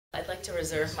like to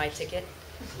reserve my ticket.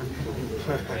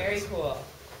 Very cool.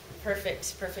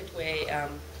 Perfect way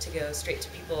to go straight to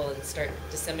people and start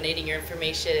disseminating your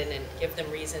information and give them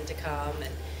reason to come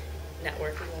and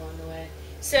networking along the way.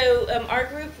 So our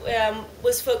group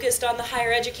was focused on the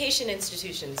higher education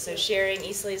institutions, so sharing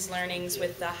Eastleigh's learnings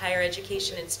with the higher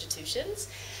education institutions.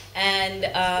 And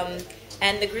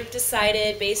the group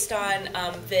decided, based on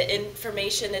the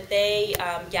information that they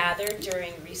gathered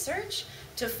during research,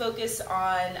 to focus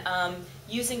on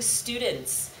using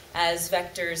students as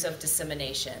vectors of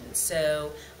dissemination.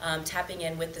 So tapping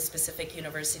in with the specific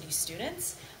university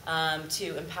students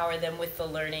to empower them with the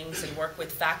learnings and work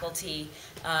with faculty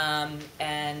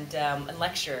and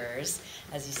lecturers,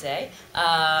 as you say,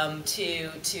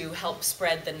 to help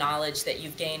spread the knowledge that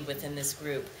you've gained within this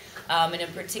group. And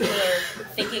in particular,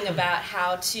 thinking about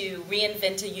how to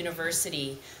reinvent a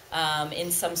university in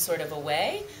some sort of a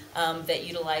way that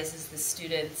utilizes the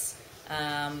students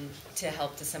to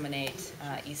help disseminate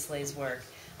Eastleigh's work.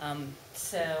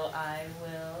 So I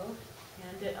will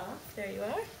hand it off. There you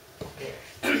are. Okay.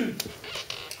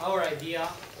 Our idea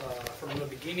from the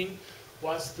beginning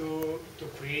was to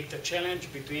create a challenge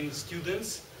between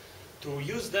students, to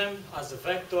use them as a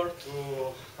vector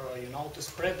to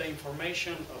spread the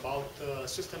information about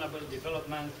sustainable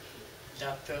development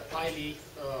that ILE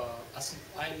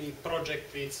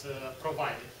project is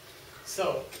provided.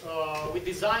 So we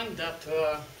designed that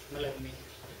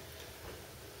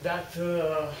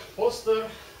poster.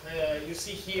 You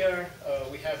see here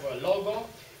we have a logo.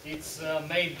 It's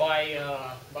made by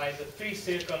the three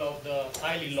circle of the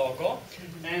ILE logo,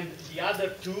 and the other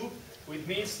two, which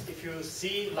means if you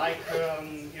see like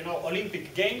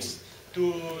Olympic Games,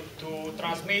 to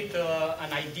transmit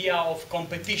an idea of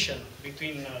competition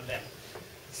between them.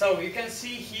 So you can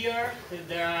see here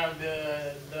there are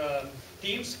the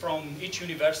teams from each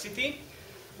university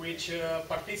which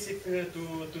participate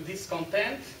to this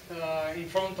content in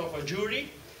front of a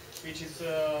jury, which is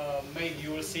made,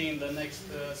 you will see in the next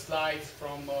slides,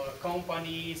 from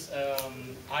companies,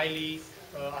 ILE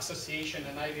association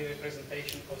and ILE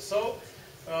representation also.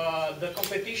 The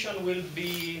competition will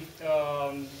be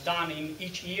done in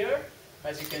each year,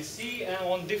 as you can see, and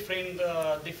on different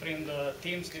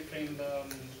teams, different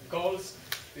goals.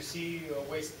 You see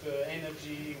waste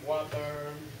energy,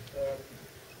 water,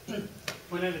 and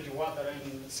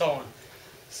so on.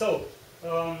 So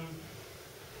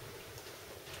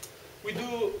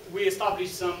we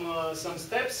establish some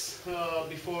steps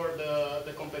before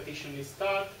the competition is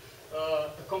start. A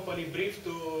company brief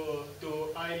to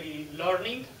ILE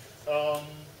learning.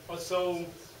 Also,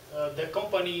 the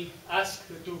company asked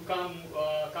to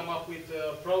come up with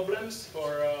problems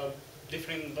for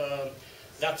different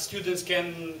that students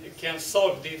can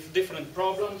solve different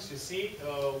problems. You see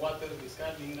what is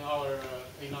discussed in our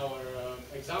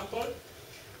example.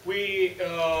 We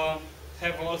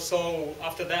have also,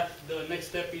 after that, the next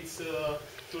step is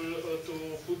to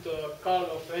put a call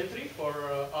of entry for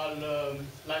all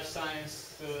life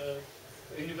science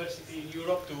university in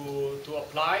Europe to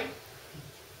apply.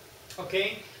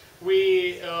 Okay,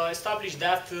 we established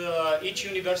that each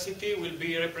university will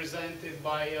be represented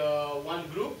by one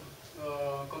group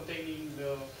containing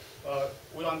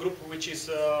one group which is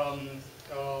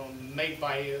made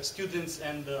by students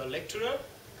and the lecturer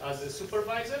as a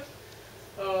supervisor.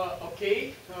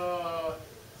 Okay.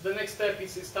 The next step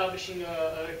is establishing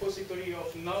a repository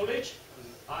of knowledge,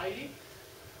 ILE.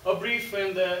 A brief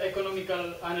and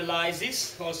economical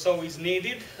analysis also is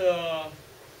needed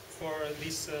for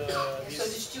this. So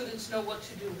the students know what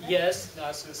to do. Right? Yes,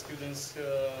 as the students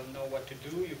know what to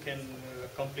do, you can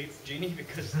complete, Jeannie,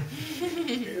 because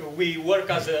we work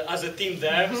as a team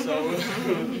there. So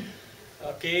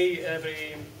okay,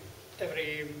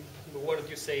 every word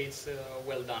you say is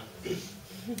well done.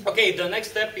 Okay, the next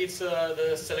step is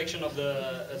the selection of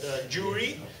the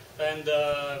jury and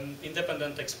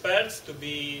independent experts to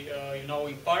be,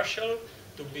 impartial,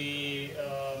 to be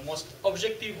most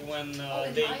objective when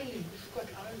they. ILE, we forgot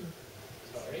ILE.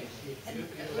 Sorry. And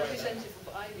representative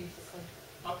of ILE,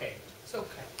 forgot. Okay. It's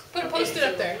okay. Put a post-it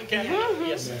up there. We can,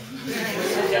 yes.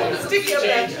 Sticky up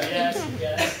there.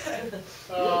 Yes.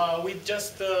 We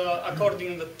just,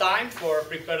 according to the time for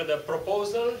prepare the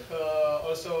proposal,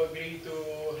 also agree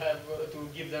to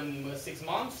give them 6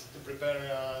 months to prepare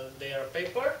their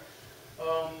paper.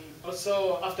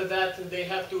 Also, after that, they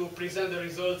have to present the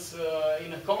results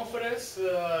in a conference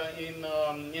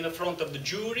in the front of the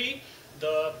jury.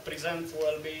 The present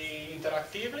will be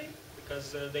interactively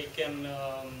because they can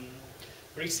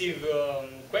receive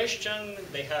question.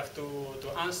 They have to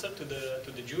answer to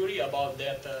the jury about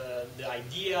that the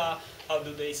idea. How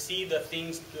do they see the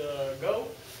things go?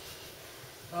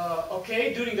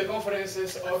 Okay, during the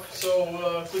conferences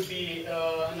also could be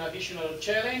an additional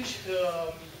challenge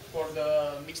for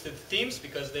the mixed teams,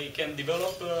 because they can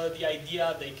develop the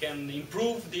idea, they can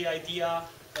improve the idea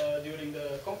during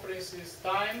the conferences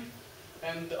time.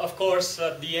 And of course,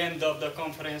 at the end of the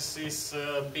conferences,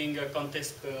 being a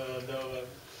contest,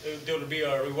 there will be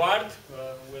a reward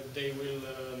where they will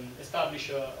establish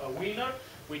a winner,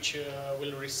 which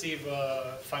will receive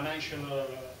a financial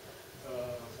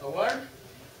award.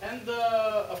 And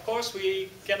of course, we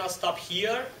cannot stop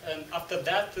here. And after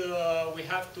that, we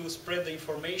have to spread the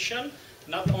information,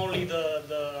 not only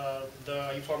the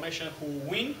information who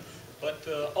win, but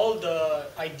all the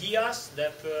ideas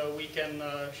that we can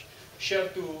share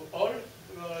to all,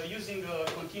 using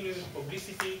continuous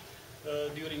publicity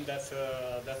during that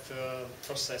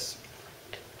process.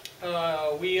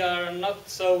 We are not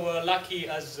so lucky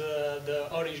as the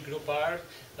Orange Group are.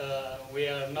 We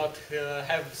are not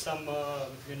have some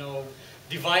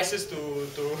devices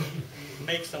to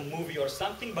make some movie or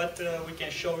something, but we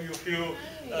can show you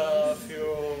a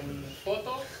few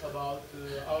photos about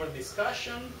our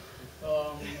discussion.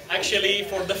 Actually,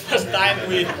 for the first time,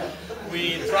 we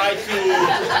try to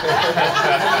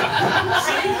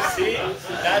see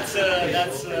that's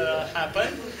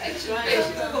happened.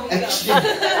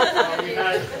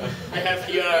 I have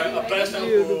here a person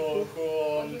who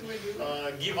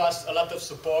give us a lot of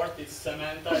support. It's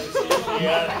Samantha. You see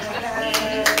here.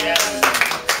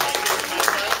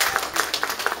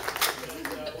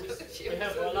 We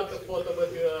have a lot of photos,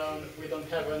 but we don't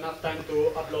have enough time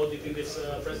to upload it in this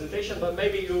presentation. But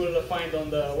maybe you will find on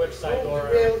the website,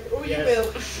 or you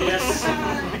will. Yes,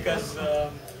 because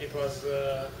it was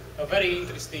a very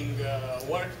interesting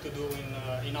work to do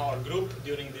in our group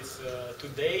during these 2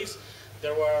 days.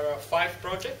 There were 5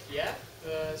 projects, yeah.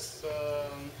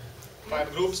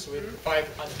 5 groups with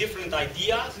 5 different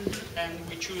ideas, and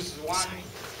we choose one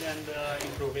and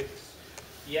improve it.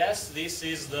 Yes, this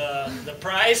is the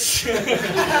prize.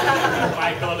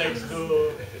 My colleagues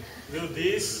do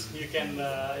this. You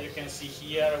can see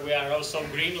here we are also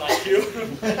green like you.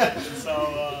 So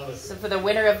for the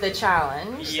winner of the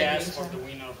challenge. Yes, for the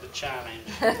winner of the challenge.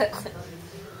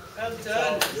 Well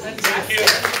done. Thank you.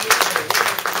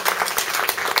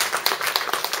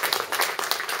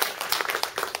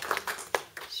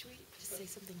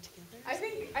 Something together?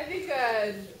 I think,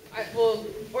 well,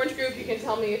 Orange Group, you can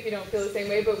tell me if you don't feel the same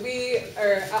way, but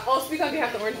I'll speak on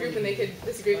behalf of the Orange Group, and they could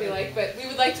disagree if they like, but we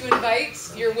would like to invite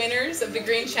your winners of the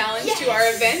Green Challenge to our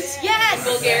event in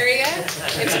Bulgaria,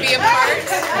 and to be a part of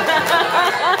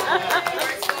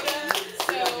our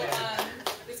So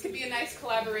this could be a nice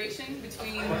collaboration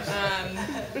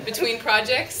between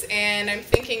projects, and I'm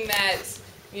thinking that,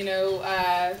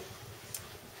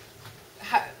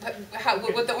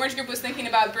 what the Orange Group was thinking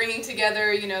about bringing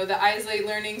together, the isolate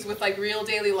learnings with like real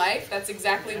daily life. That's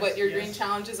exactly what your Green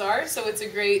Challenges are. So it's a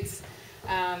great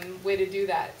way to do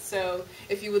that. So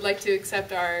if you would like to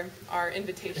accept our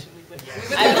invitation, we would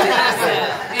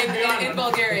in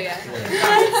Bulgaria.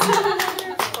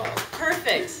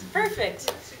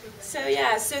 Perfect. So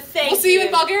yeah, so thank you. We'll see you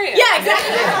in Bulgaria. Yeah,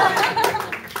 exactly.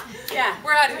 Yeah.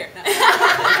 We're out of here.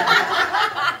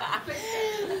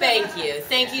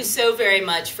 Thank you so very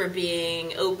much for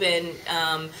being open,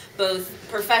 both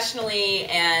professionally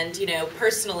and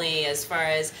personally, as far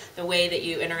as the way that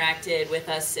you interacted with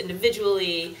us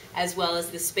individually, as well as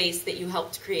the space that you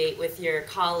helped create with your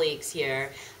colleagues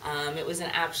here. It was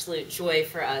an absolute joy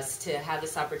for us to have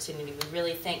this opportunity. We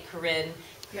really thank Corinne.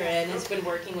 Corinne has been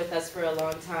working with us for a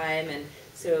long time, and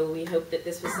so we hope that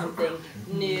this was something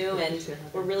new, and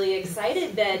we're really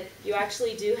excited that you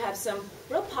actually do have some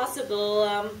real possible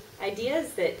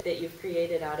ideas that you've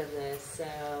created out of this. So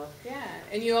yeah,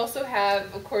 and you also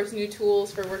have, of course, new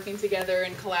tools for working together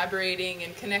and collaborating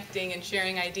and connecting and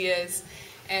sharing ideas,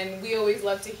 and we always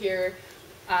love to hear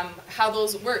how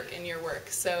those work in your work.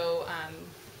 So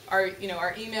our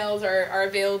emails are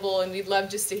available, and we'd love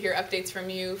just to hear updates from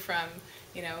you from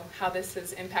how this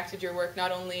has impacted your work,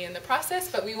 not only in the process,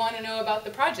 but we want to know about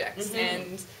the projects.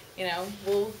 And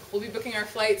we'll be booking our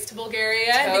flights to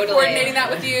Bulgaria and be coordinating that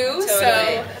with you.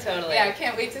 Totally. Yeah, I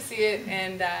can't wait to see it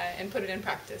and put it in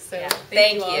practice. So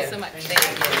thank you all you so much. Thank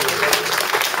you.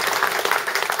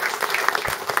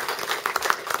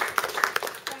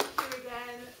 Thank you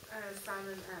again,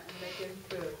 Simon and Megan,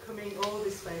 for coming all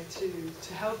this way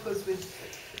to help us with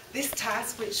this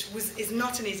task, which is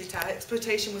not an easy task.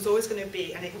 Exploitation was always going to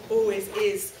be, and it always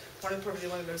is, probably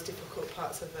one of the most difficult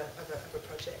parts of a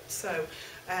project. So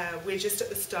we're just at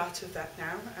the start of that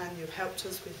now, and you've helped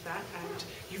us with that, and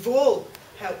you've all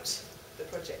helped the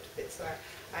project with it. So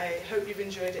I hope you've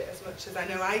enjoyed it as much as I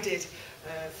know I did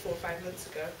 4 or 5 months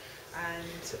ago,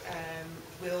 and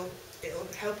it'll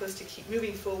help us to keep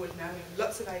moving forward now. We have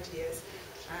lots of ideas,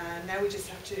 and now we just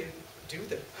have to do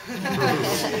them.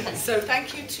 So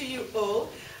thank you to you all.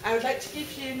 I would like to give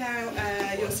you now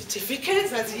your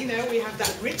certificates. As you know, we have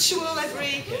that ritual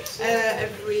every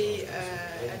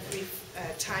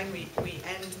time we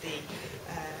end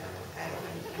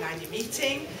an ID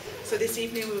meeting. So this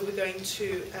evening we will be going to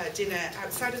dinner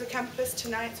outside of the campus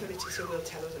tonight. So Letitia will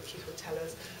tell us, or Keith will tell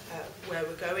us where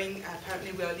we're going.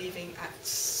 Apparently we are leaving at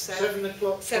 7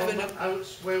 o'clock. 7 o'clock. Out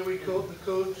where we caught the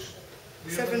coach.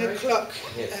 7 o'clock,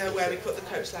 where we put the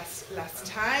coach last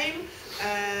time.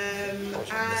 And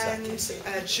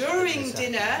during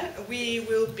dinner, we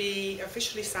will be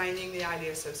officially signing the ILI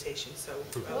Association. So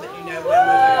I'll let you know when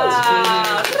we're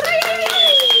going.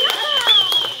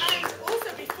 And also,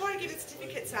 before I give the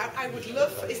certificates out, I would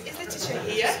love, is Letitia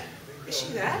here? Is she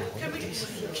there? Can we,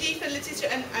 Keith and Letitia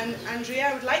and Andrea,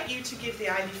 I would like you to give the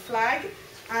ILI flag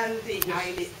and the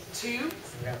ILI to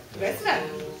Vesna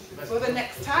for the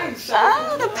next time. So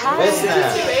the power. It's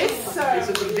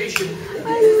a tradition.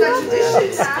 This is a tradition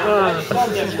now.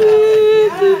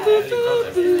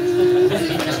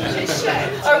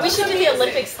 Or we should do the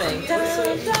Olympics thing. Oh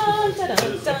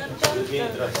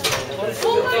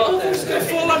my God, it's going to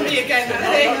fall on me again, that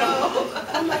thing.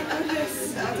 Oh my goodness.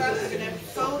 I'm going to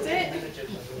fold it.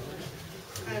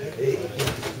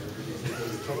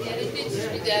 Yeah, they did just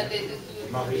be there.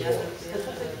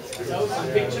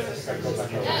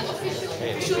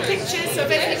 Official pictures of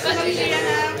everybody here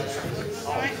now.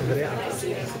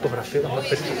 Fotografie dan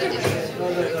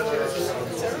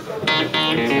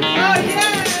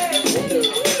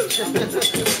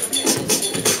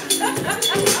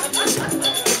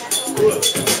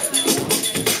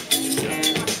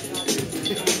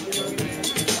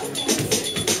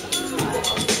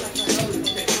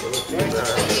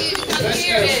Oh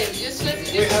yeah!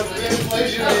 We have great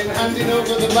pleasure in handing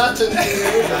over the baton to you.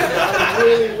 I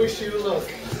really wish you luck.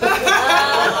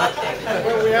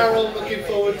 But we are all looking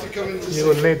forward to coming to see you. You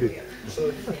will need it.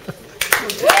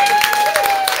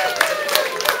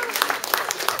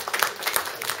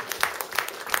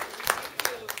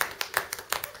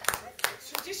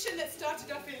 Tradition that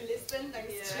started off in Lisbon,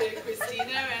 thanks to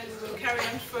Christina, and we'll carry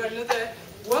on for another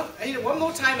one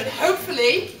more time, and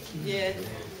hopefully,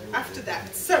 after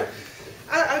that. So.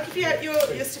 I'll give you out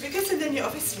your certificates, and then you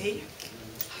obviously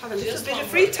have a little bit of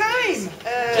free time.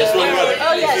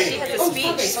 Oh yeah, she has a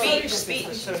speech.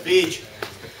 Speech.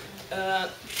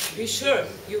 Be sure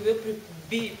you will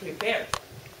be prepared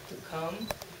to come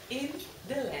in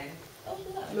the land of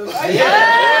love.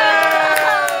 Yeah!